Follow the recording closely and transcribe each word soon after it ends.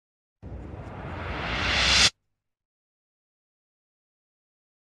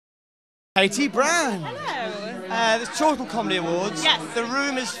Katy Brand. Hello. The Chortle Comedy Awards. Yes. The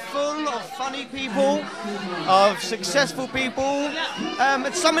room is full of funny people, of successful people.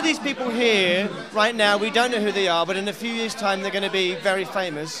 And some of these people here, right now, we don't know who they are, but in a few years' time, they're going to be very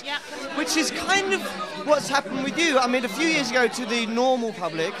famous. Yeah. Which is kind of what's happened with you. I mean, a few years ago, to the normal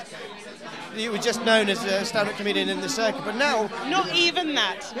public, you were just known as a stand-up comedian in the circuit, but now... Not even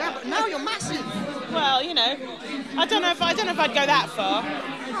that. Yeah, but now you're massive. Well, you know, I don't know if I'd go that far.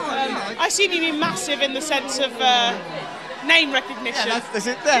 I assume you mean massive in the sense of name recognition. Yeah, that's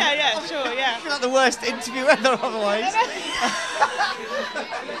it there. Yeah, sure, yeah. It's not the worst interview ever, otherwise.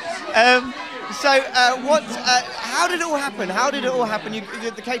 How did it all happen? How did it all happen?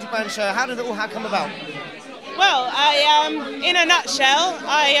 The Katy Brand show. How did it all come about? Well, in a nutshell,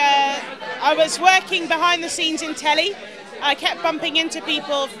 I was working behind the scenes in telly. I kept bumping into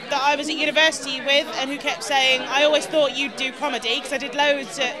people that I was at university with and who kept saying, I always thought you'd do comedy, because I did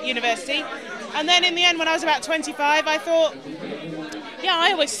loads at university. And then in the end, when I was about 25, I thought, yeah,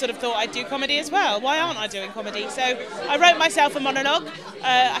 I always sort of thought I'd do comedy as well. Why aren't I doing comedy? So I wrote myself a monologue.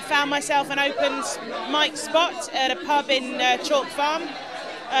 I found myself an open mic spot at a pub in Chalk Farm.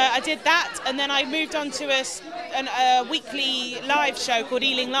 I did that, and then I moved on to a weekly live show called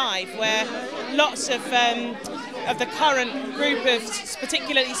Ealing Live, where lots of the current group of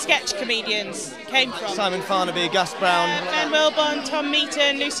particularly sketch comedians came from. Simon Farnaby, Gus Brown. Ben Wilborn, Tom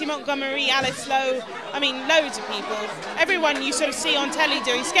Meaton, Lucy Montgomery, Alice Lowe. I mean, loads of people. Everyone you sort of see on telly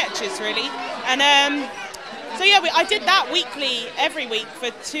doing sketches, really. And so yeah, I did that weekly, every week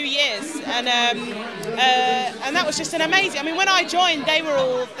for 2 years, and that was just an amazing. I mean, when I joined,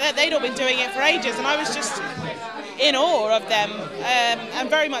 they'd all been doing it for ages, and I was just in awe of them, and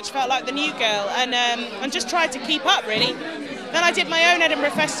very much felt like the new girl, and just tried to keep up, really. Then I did my own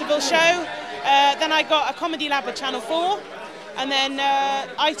Edinburgh Festival show. Then I got a comedy lab with Channel 4, and then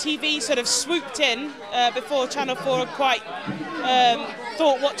ITV sort of swooped in before Channel 4 had quite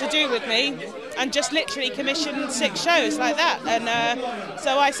thought what to do with me, and just literally commissioned 6 shows like that. And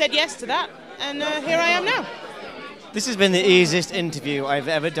so I said yes to that, and here I am now. This has been the easiest interview I've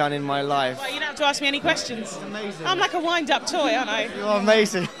ever done in my life. Well, you don't have to ask me any questions. Amazing. I'm like a wind-up toy, aren't I? You're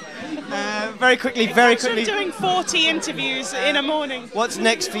amazing. Very quickly. I'm doing 40 interviews in a morning. What's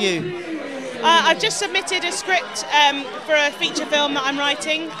next for you? I've just submitted a script for a feature film that I'm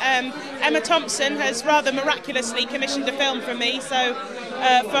writing. Emma Thompson has rather miraculously commissioned a film from me, so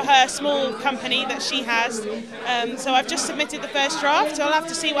for her small company that she has. So I've just submitted the first draft, so I'll have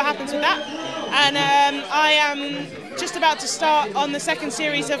to see what happens with that. And I am just about to start on the second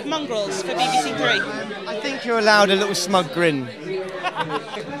series of Mongrels for BBC Three. I think you're allowed a little smug grin.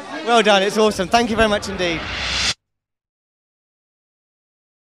 Well done, it's awesome. Thank you very much indeed.